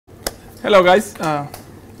Hello guys,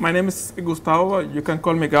 my name is Gustavo. You can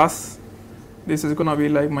call me Gus. This is gonna be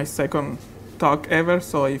like my second talk ever,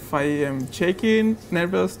 so if I am shaking,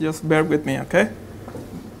 nervous, just bear with me, okay?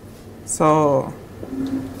 So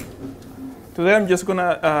today I'm just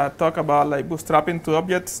gonna talk about like bootstrapping to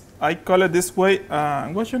objects. I call it this way.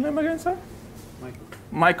 What's your name again, sir? Michael.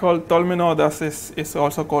 Michael told me no, that is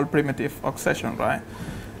also called primitive accession, right?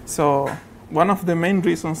 So one of the main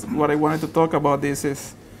reasons what I wanted to talk about this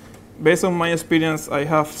is, based on my experience, I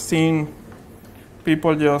have seen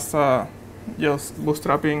people just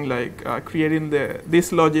bootstrapping, like creating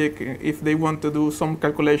this logic. If they want to do some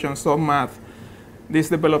calculation, some math, this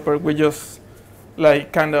developer will just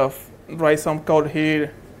like kind of write some code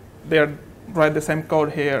here, they write the same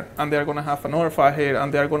code here, and they're gonna have another file here,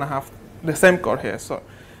 and they're gonna have the same code here. So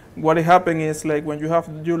what is happening is, like, when you have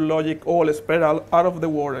your logic all spread out of the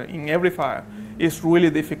world in every file, it's really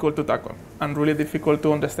difficult to tackle and really difficult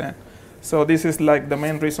to understand. So this is like the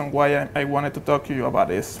main reason why I wanted to talk to you about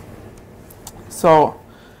this. So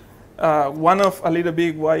one of a little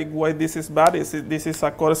bit why this is bad is this is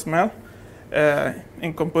a code smell.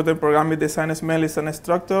 In computer programming design, smell is an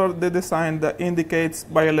structure the design that indicates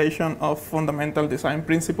violation of fundamental design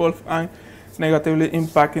principles and negatively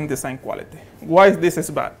impacting design quality. Why this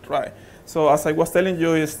is bad, right? So as I was telling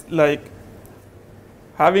you, is like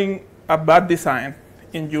having a bad design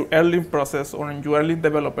in your early process or in your early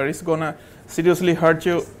developer is gonna seriously hurt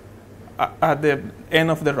you at the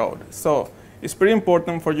end of the road. So it's pretty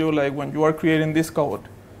important for you, like when you are creating this code,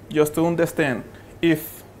 just to understand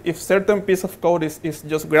if certain piece of code is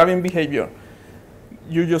just grabbing behavior,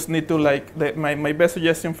 you just need to my best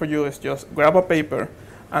suggestion for you is just grab a paper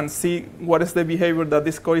and see what is the behavior that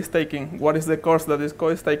this code is taking, what is the course that this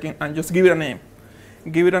code is taking, and just give it a name.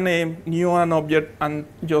 Give it a name, new an object, and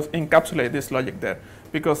just encapsulate this logic there.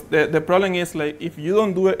 Because the problem is, like, if you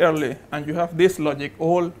don't do it early and you have this logic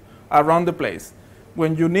all around the place,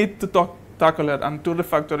 when you need to tackle it and to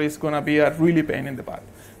refactor, it's gonna be a really pain in the butt.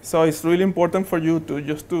 So it's really important for you to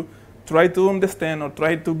just to try to understand or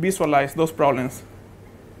try to visualize those problems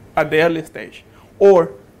at the early stage.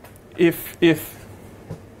 Or if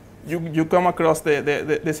you come across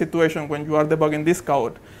the situation when you are debugging this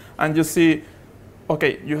code and you see,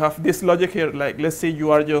 okay, you have this logic here, like let's say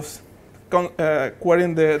you are just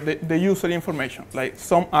querying the user information, like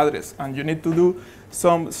some address, and you need to do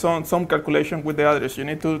some calculation with the address. You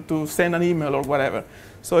need to send an email or whatever.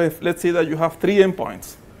 So if let's say that you have 3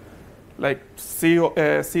 endpoints, like see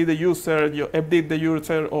the user, you update the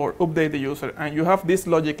user or update the user, and you have this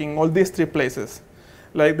logic in all these 3 places.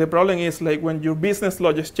 Like the problem is, like when your business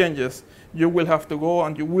logic changes, you will have to go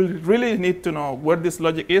and you will really need to know where this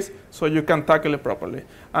logic is so you can tackle it properly.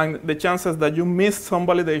 And the chances that you miss some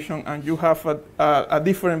validation and you have a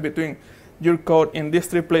difference between your code in these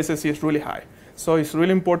 3 places is really high. So it's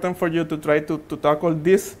really important for you to try to tackle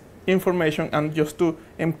this information and just to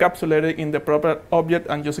encapsulate it in the proper object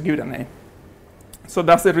and just give it a name. So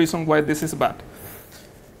that's the reason why this is bad.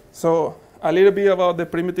 So a little bit about the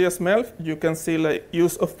primitive smell. You can see like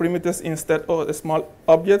use of primitives instead of small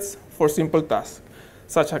objects for simple tasks,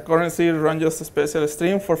 such as currency, ranges, special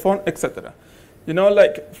string for fun, etc. You know,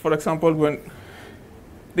 like for example, when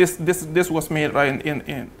this was me right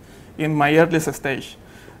in my earliest stage.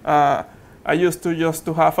 I used to just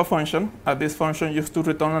to have a function. This function used to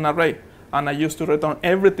return an array, and I used to return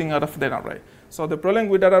everything out of that array. So the problem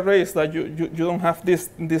with that array is that you don't have this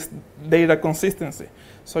data consistency.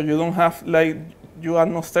 So you don't have, like, you are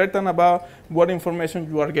not certain about what information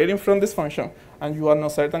you are getting from this function, and you are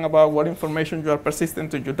not certain about what information you are persisting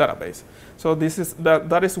to your database. So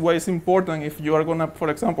that is why it's important if you are gonna, for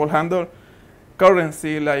example, handle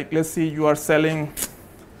currency. Like let's say you are selling,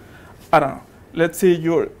 I don't know, let's say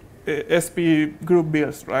your SP group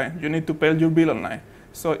bills, right? You need to pay your bill online.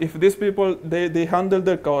 So if these people, they handle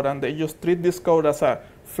their code and they just treat this code as a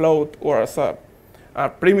float or as a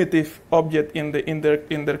primitive object in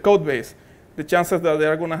their code base, the chances that they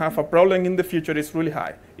are going to have a problem in the future is really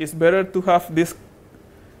high. It's better to have this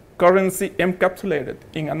currency encapsulated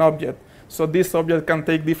in an object, so this object can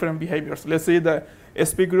take different behaviors. Let's say that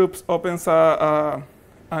SP Groups opens a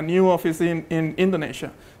new office in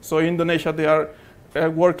Indonesia. So in Indonesia, they are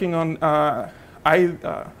working on, I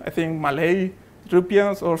think, Malay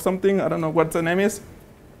rupiahs or something. I don't know what the name is.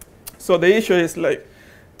 So the issue is like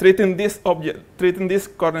treating this object, treating this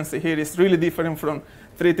currency here is really different from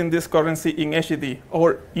treating this currency in HDD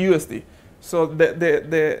or USD. So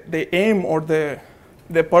the aim or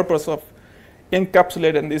the purpose of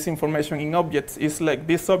encapsulating this information in objects is like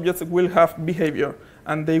these objects will have behavior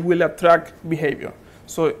and they will attract behavior.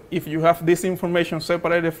 So if you have this information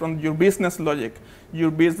separated from your business logic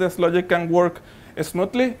can work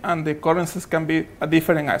smoothly, and the currencies can be a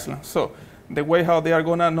different island. So the way how they are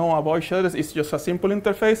going to know about each other is just a simple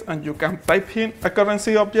interface, and you can type in a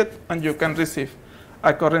currency object, and you can receive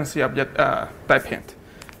a currency object type hint.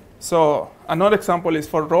 So another example is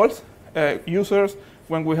for roles. Users,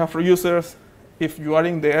 when we have users, if you are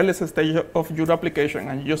in the earliest stage of your application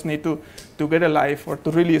and you just need to get it live or to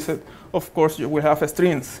release it, of course you will have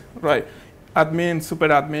strings, right? Admin, super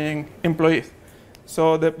admin, employees.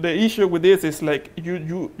 So the issue with this is like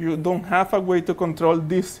you don't have a way to control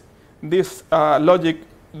this logic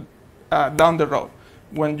down the road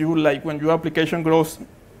when your application grows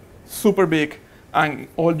super big and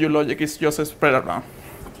all your logic is just spread around.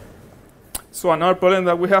 So another problem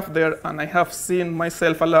that we have there, and I have seen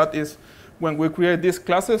myself a lot, is when we create these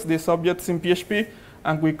classes, these objects in PHP,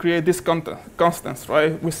 and we create these constants,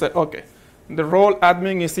 right? We say, okay, the role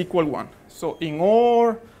admin is equal 1. So in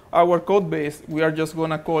all our code base, we are just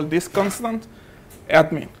gonna call this constant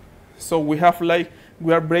admin. So we are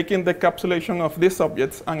breaking the encapsulation of these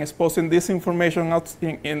objects and exposing this information out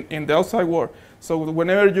in the outside world. So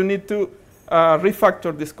whenever you need to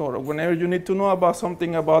refactor this code, or whenever you need to know about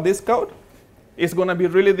something about this code, it's gonna be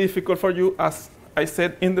really difficult for you. As I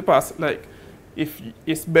said in the past, like, if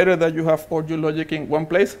it's better that you have all your logic in one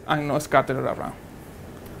place and not scattered around.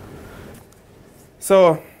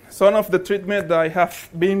 So some of the treatment that I have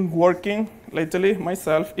been working lately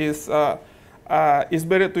myself is it's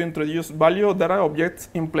better to introduce value data objects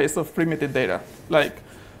in place of primitive data. Like,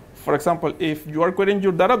 for example, if you are querying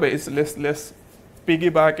your database, let's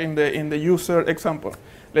piggyback in the user example.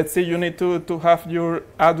 Let's say you need to have your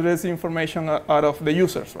address information out of the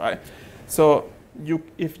users, right? So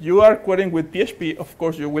if you are querying with PHP, of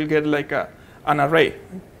course you will get like an array.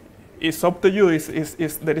 It's up to you.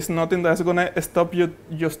 There is nothing that's going to stop you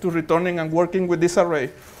just to returning and working with this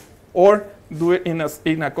array, or do it in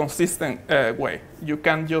a consistent way. You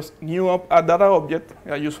can just new up a data object.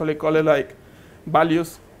 I usually call it like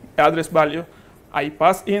values, address value. I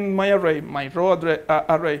pass in my array, my row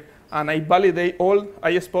array, and I validate all.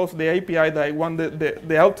 I expose the API that I want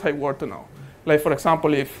the outside world to know. Like, for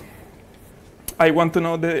example, if I want to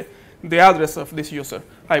know the address of this user,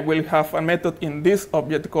 I will have a method in this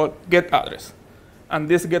object called getAddress. And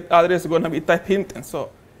this getAddress is going to be type hinted. So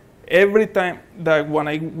every time that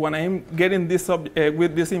when I'm getting this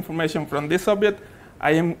with this information from this object,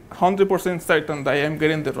 I am 100% certain that I am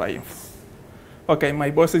getting the right info. Okay, my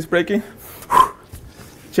voice is breaking.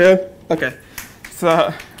 Chill. Okay.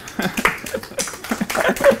 So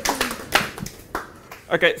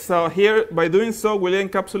okay, so here, by doing so, we'll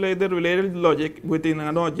encapsulate the related logic within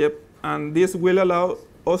an object, and this will allow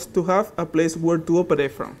us to have a place where to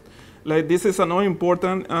operate from. Like, this is another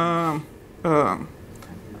important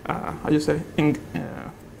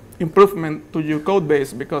improvement to your code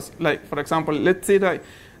base, because, like, for example, let's say that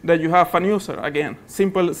you have a user. Again,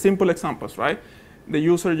 simple examples, right? The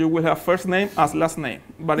user, you will have first name as last name.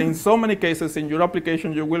 But in so many cases in your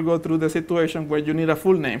application, you will go through the situation where you need a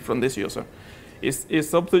full name from this user.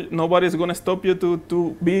 It's up to, nobody's going to stop you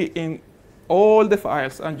to be in all the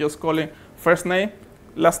files and just calling first name,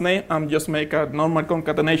 last name, and just make a normal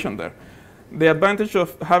concatenation there. The advantage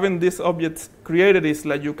of having these objects created is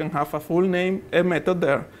that you can have a full name method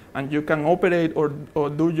there, and you can operate or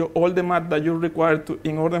do all the math that you require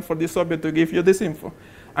in order for this object to give you this info.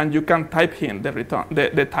 And you can type in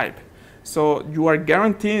the type. So you are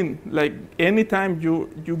guaranteeing, like, anytime you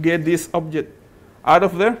get this object out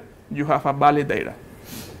of there, you have a valid data.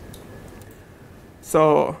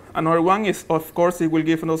 So another one is, of course, it will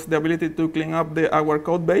give us the ability to clean up our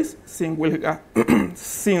code base,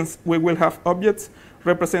 since we will have objects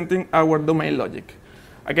representing our domain logic.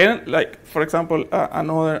 Again, like, for example,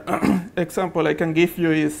 another example I can give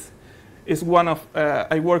you is one of,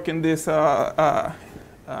 I work in this travel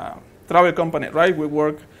company, right?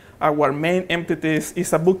 Our main entity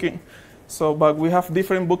is a booking. So, but we have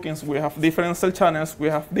different bookings, we have different sales channels, we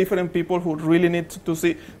have different people who really need to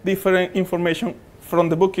see different information from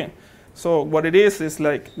the booking. So what it is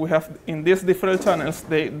like, we have in these different channels,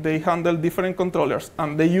 they handle different controllers,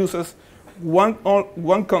 and they use one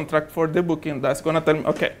contract for the booking that's going to tell me,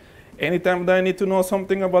 okay, anytime that I need to know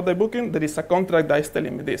something about the booking, there is a contract that is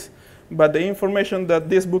telling me this. But the information that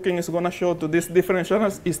this booking is going to show to these different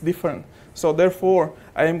channels is different. So therefore,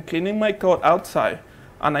 I am cleaning my code outside,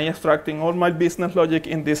 and I'm extracting all my business logic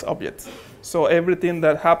in these objects. So everything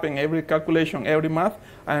that happens, every calculation, every math,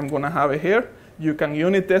 I am going to have it here. You can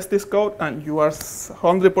unit test this code, and you are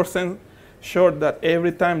 100% sure that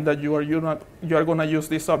every time that you are going to use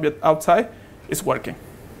this object outside, it's working.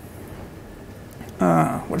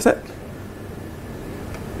 what is it?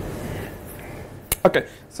 Okay,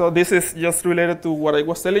 so this is just related to what I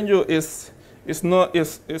was telling you. It's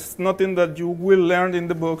nothing that you will learn in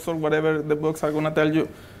the books or whatever the books are gonna tell you.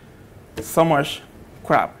 So much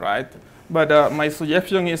crap, right? But my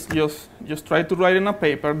suggestion is just try to write in a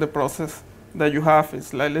paper the process that you have.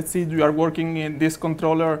 Is like, let's say you are working in this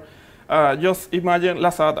controller. Just imagine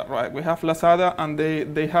Lazada, right? We have Lazada, and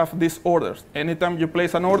they have these orders. Anytime you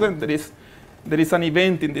place an order, there is an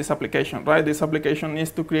event in this application, right? This application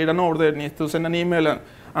needs to create an order, needs to send an email,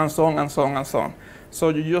 and so on, and so on, and so on. So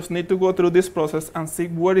you just need to go through this process and see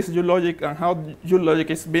what is your logic and how your logic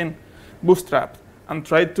is being bootstrapped, and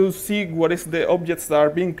try to see what is the objects that are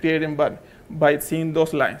being created by seeing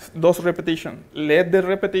those lines, those repetitions. Let the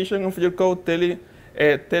repetition of your code tell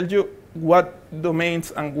you what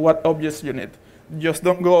domains and what objects you need. Just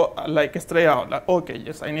don't go like straight out, like, okay,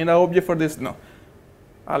 yes, I need an object for this. No.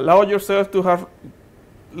 Allow yourself to have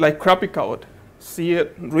like crappy code. See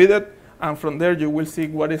it, read it, and from there you will see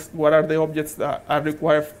what are the objects that are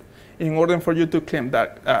required in order for you to claim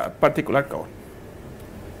that particular code.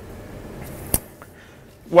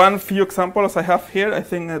 One few examples I have here, I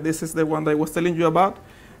think this is the one that I was telling you about.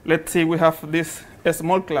 Let's see, we have this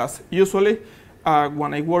small class. Usually,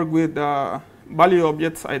 when I work with value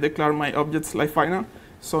objects, I declare my objects like final.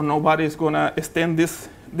 So nobody is gonna extend these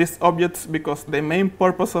objects, because the main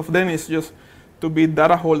purpose of them is just to be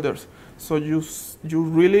data holders. So you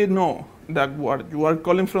really know that what you are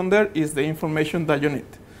calling from there is the information that you need.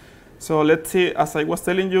 So let's see, as I was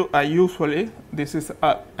telling you, I usually, this is,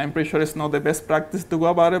 I'm pretty sure it's not the best practice to go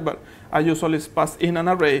about it, but I usually pass in an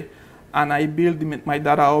array, and I build my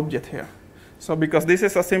data object here. So because this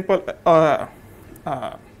is a simple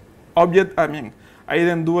object, I mean, I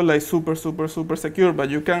didn't do it like super secure, but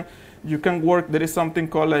you can work. There is something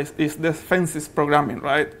called like, is defenses programming,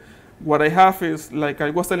 right? What I have is, like I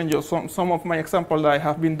was telling you, some of my examples that I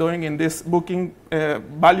have been doing in this booking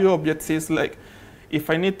value objects is like, if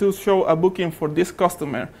I need to show a booking for this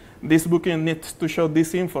customer, this booking needs to show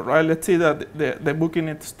this info, right? Let's see that the booking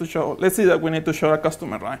needs to show, let's see that we need to show a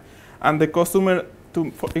customer, right? And the customer,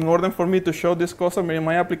 in order for me to show this customer in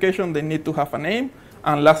my application, they need to have a name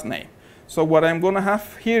and last name. So what I'm gonna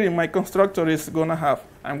have here in my constructor is I'm gonna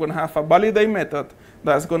have a validate method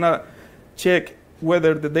that's gonna check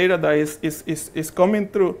whether the data that is coming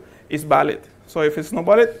through is valid. So if it's not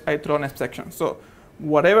valid, I throw an exception. So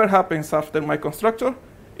whatever happens after my constructor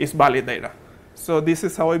is valid data. So this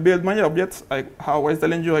is how I build my objects. How I was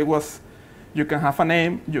telling you, you can have a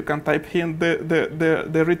name, you can type in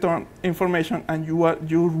the return information, and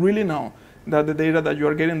you really know that the data that you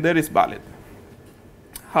are getting there is valid.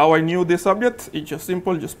 How I knew this object, it's just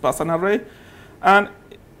simple, just pass an array. And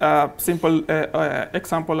simple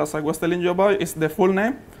example, as I was telling you about, is the full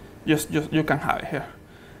name. Just you can have it here.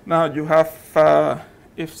 Now you have,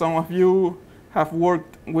 if some of you have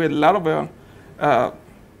worked with Laravel,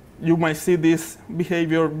 you might see this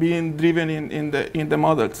behavior being driven in the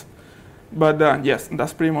models. But yes,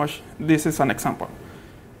 that's pretty much, this is an example.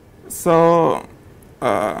 So,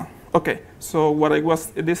 okay, so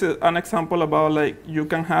this is an example about like, you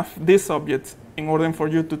can have these objects in order for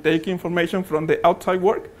you to take information from the outside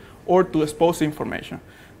work or to expose information.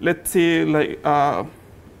 Let's see, like,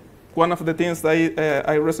 one of the things that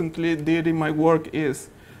I recently did in my work is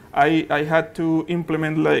I had to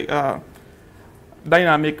implement like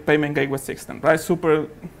dynamic payment gateway system, right? Super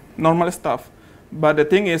normal stuff. But the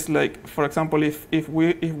thing is, like, for example, if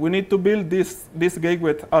we need to build this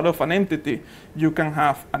gateway out of an entity, you can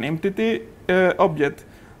have an entity object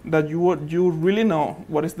that you really know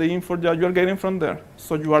what is the info that you are getting from there.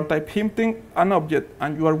 So you are type hinting an object,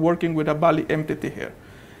 and you are working with a valid entity here.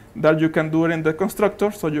 That you can do it in the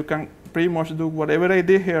constructor, so you can pretty much do whatever I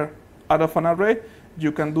did here out of an array.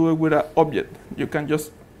 You can do it with an object. You can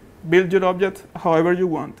just build your object however you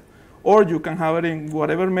want, or you can have it in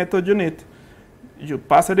whatever method you need. You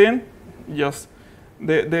pass it in. Just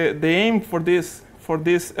the aim for this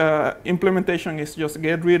implementation is just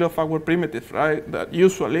get rid of our primitive, right? That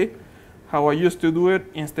usually, how I used to do it,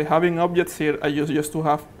 instead of having objects here, I used to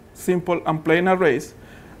have simple and plain arrays.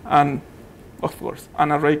 And of course,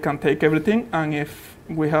 an array can take everything. And if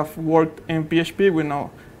we have worked in PHP, we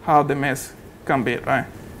know how the mess can be, right?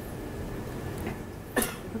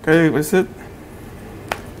 Okay, that's it.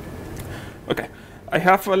 Okay, I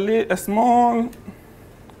have a small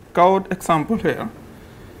code example here.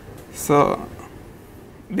 So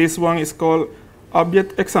this one is called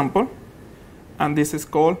object example, and this is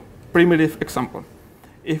called primitive example.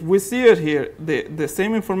 If we see it here, the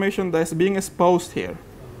same information that is being exposed here.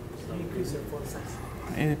 Increase the font size.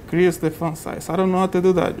 Increase the font size. I don't know how to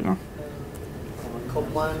do that, you know.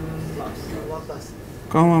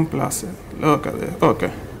 Common plus. Look at it.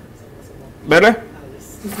 Okay. Better?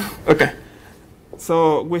 Okay.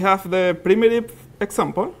 So we have the primitive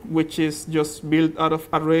example, which is just built out of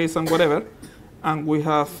arrays and whatever. And we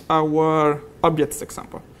have our objects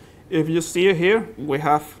example. If you see here, we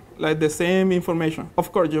have like the same information.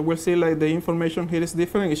 Of course, you will see like the information here is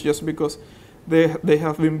different. It's just because they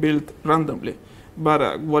have been built randomly.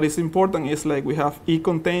 But what is important is like we have E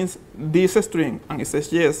contains this string, and it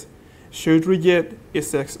says yes. Should reject, it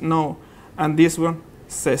says no. And this one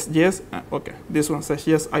says yes. Okay, this one says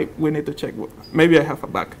yes. We need to check. Maybe I have a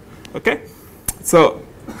bug. Okay, so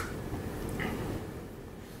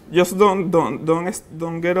just don't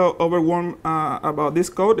get overwhelmed about this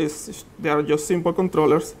code. They are just simple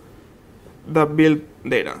controllers that build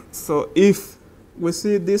data. So if we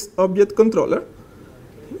see this object controller,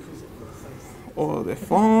 or the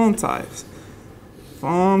font size,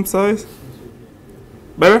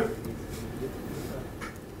 better?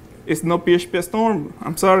 It's no PHP storm.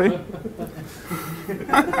 I'm sorry.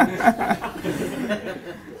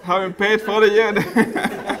 Haven't paid for it yet.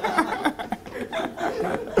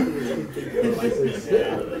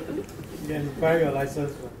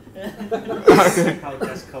 Okay. I'll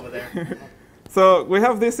just cover there. So we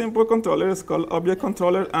have this simple controller. It's called object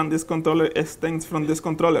controller, and this controller extends from this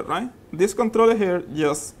controller, right? This controller here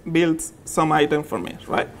just builds some item for me,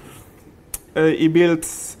 right? It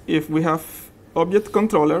builds, if we have object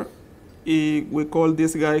controller, we call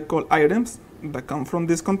this guy called items that come from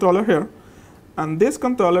this controller here. And this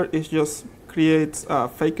controller is just creates a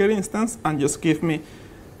faker instance and just give me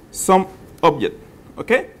some object,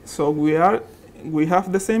 okay? So we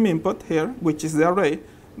have the same input here, which is the array,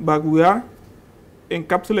 but we are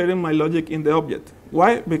encapsulating my logic in the object.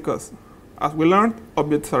 Why? Because as we learned,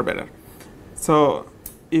 objects are better. So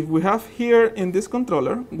if we have here in this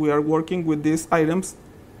controller, we are working with these items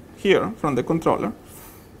here from the controller,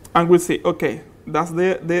 and we'll see, okay, that's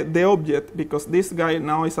the object, because this guy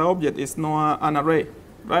now is an object, it's not an array,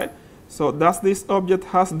 right? So does this object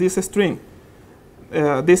has this string,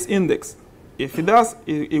 this index? If it does,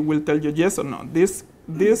 it will tell you yes or no. This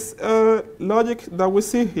logic that we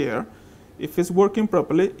see here, if it's working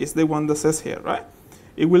properly, is the one that says here, right?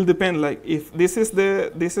 It will depend, like if this is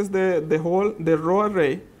the row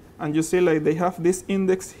array, and you see like they have this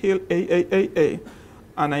index here A,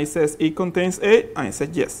 and it says it contains A, and it says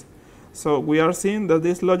yes. So we are seeing that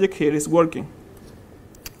this logic here is working.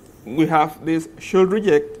 We have this should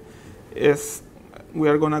reject. We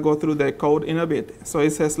are gonna go through the code in a bit. So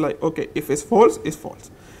it says like, okay, if it's false, it's false.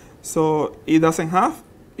 So it doesn't have,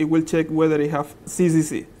 it will check whether it have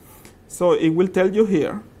CCC. So it will tell you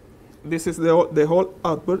here, this is the whole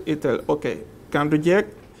output. It tells, okay, can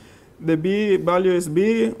reject, the B value is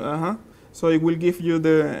B, so it will give you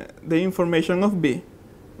the information of B,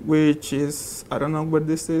 which is, I don't know where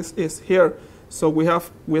this is here. So we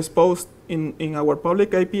exposed in our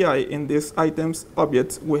public API, in these items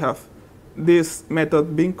objects, we have this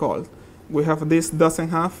method being called. We have this doesn't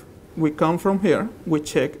have, we come from here, we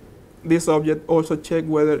check this object, also check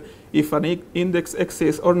whether if an index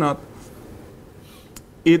exists or not.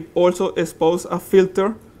 It also exposes a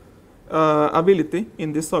filter ability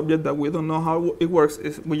in this object that we don't know how it works.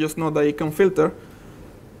 We just know that it can filter,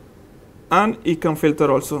 and it can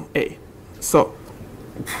filter also A. So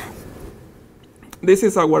this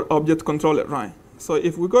is our object controller, right? So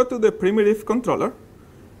if we go to the primitive controller,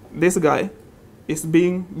 this guy is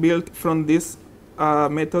being built from this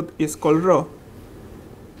method is called row.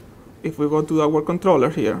 If we go to our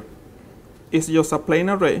controller here, it's just a plain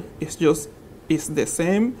array. It's the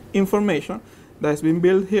same information that's been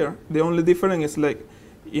built here. The only difference is like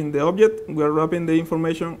in the object, we are wrapping the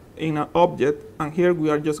information in an object, and here we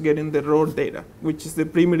are just getting the raw data, which is the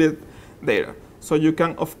primitive data. So you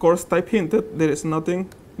can, of course, type hinted. There is nothing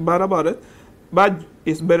bad about it, but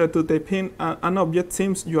it's better to type in an object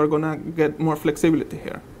since you are gonna get more flexibility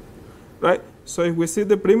here, right? So if we see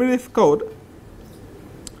the primitive code,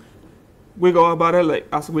 we go about it like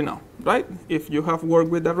as we know, right? If you have worked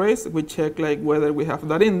with arrays, we check like whether we have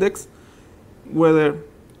that index, whether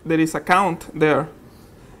there is a count there.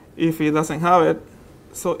 If it doesn't have it,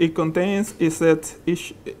 so it contains, it said,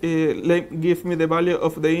 give me the value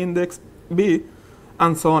of the index B,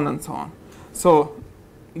 and so on and so on. So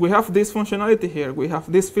we have this functionality here, we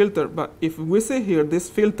have this filter, but if we see here, this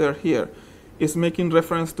filter here is making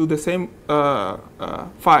reference to the same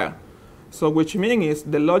file. So which means is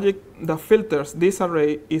the logic that filters this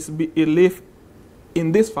array it lives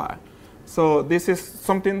in this file. So this is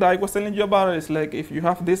something that I was telling you about. It's like if you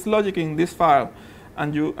have this logic in this file,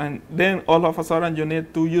 and then all of a sudden you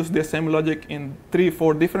need to use the same logic in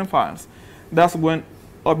 3-4 different files, that's when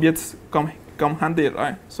objects come handy,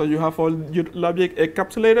 right? So you have all your logic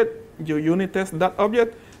encapsulated, you unit test that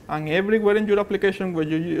object, and everywhere in your application where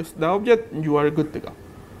you use the object, you are good to go,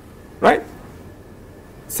 right?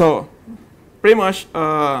 So pretty much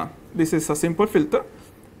this is a simple filter.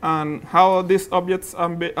 And how these objects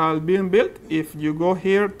are being built, if you go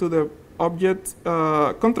here to the object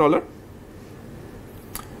controller,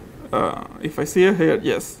 if I see it here,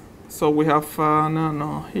 yes. So we have,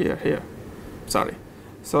 here, sorry.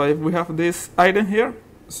 So if we have this item here,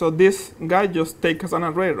 so this guy just takes an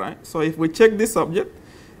array, right? So if we check this object,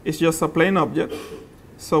 it's just a plain object.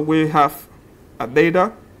 So we have a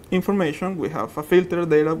data information, we have a filter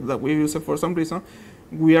data that we use it for some reason.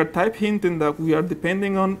 We are type hinting that we are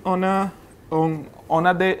depending on an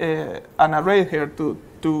array here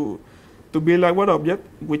to build our object.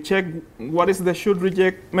 We check what is the should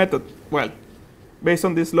reject method. Well, based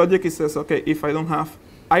on this logic, it says, okay, if I don't have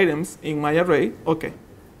items in my array, okay,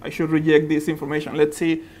 I should reject this information. Let's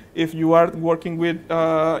see if you are working with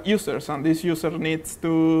users and this user needs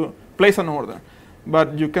to place an order.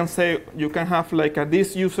 But you can say, you can have like a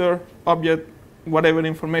this user object, whatever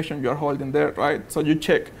information you are holding there, right? So you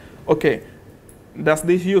check, okay, does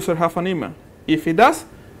this user have an email? If it does,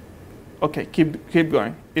 okay, keep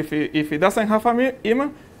going. If it doesn't have an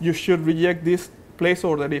email, you should reject this place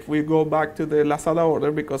order if we go back to the Lazada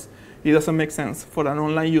order, because it doesn't make sense for an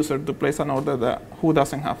online user to place an order who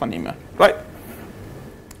doesn't have an email, right?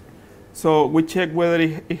 So we check whether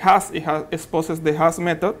it exposes the has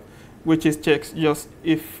method, which is checks just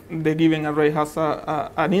if the given array has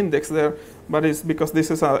an index there, but it's because this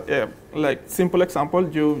is a like simple example.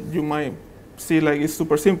 You might see like it's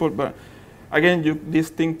super simple, but again, this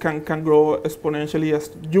thing can grow exponentially as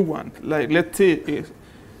you want. Like let's see,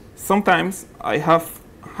 sometimes I have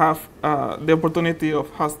the opportunity of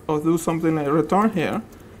do something like return here,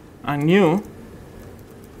 a new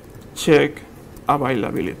check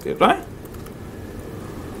availability, right?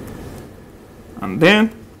 And then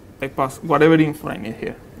I pass whatever info I need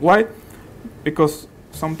here. Why? Because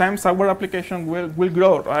sometimes our application will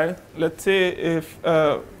grow, right? Let's say if,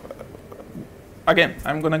 again,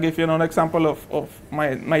 I'm going to give you another example of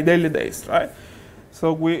my daily days, right?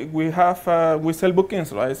 So we sell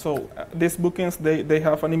bookings, right? So these bookings, they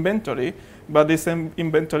have an inventory, but this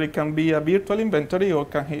inventory can be a virtual inventory or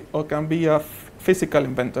can be a physical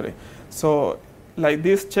inventory. So like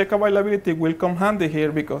this check availability will come handy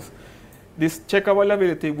here, because this check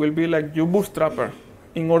availability will be like your bootstrapper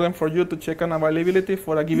in order for you to check an availability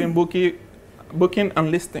for a given booking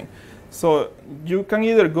and listing. So you can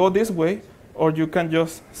either go this way, or you can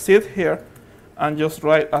just sit here and just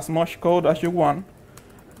write as much code as you want,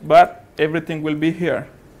 but everything will be here,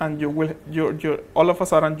 and you will all of a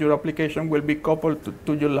sudden your application will be coupled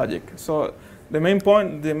to your logic. So the main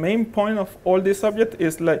point of all this subject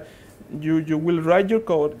is like you will write your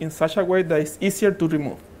code in such a way that it's easier to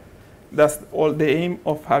remove. That's all the aim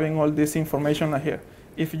of having all this information here.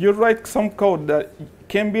 If you write some code that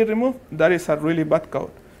can be removed, that is a really bad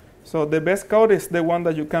code. So the best code is the one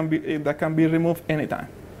that can be removed anytime.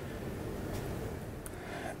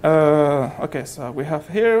 Okay, so we have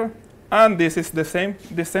here, and this is the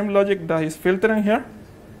same logic that is filtering here.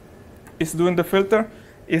 Is doing the filter.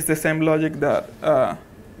 Is the same logic that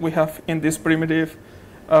we have in this primitive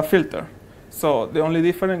filter. So the only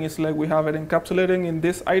difference is like we have it encapsulating in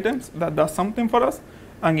these items that does something for us,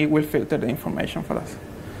 and it will filter the information for us.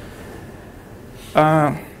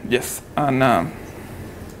 Yes, and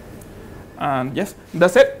yes,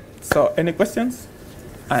 that's it. So any questions?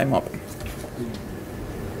 I'm open.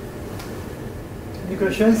 Any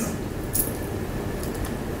questions?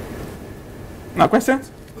 No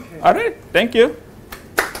questions? Okay. All right, thank you.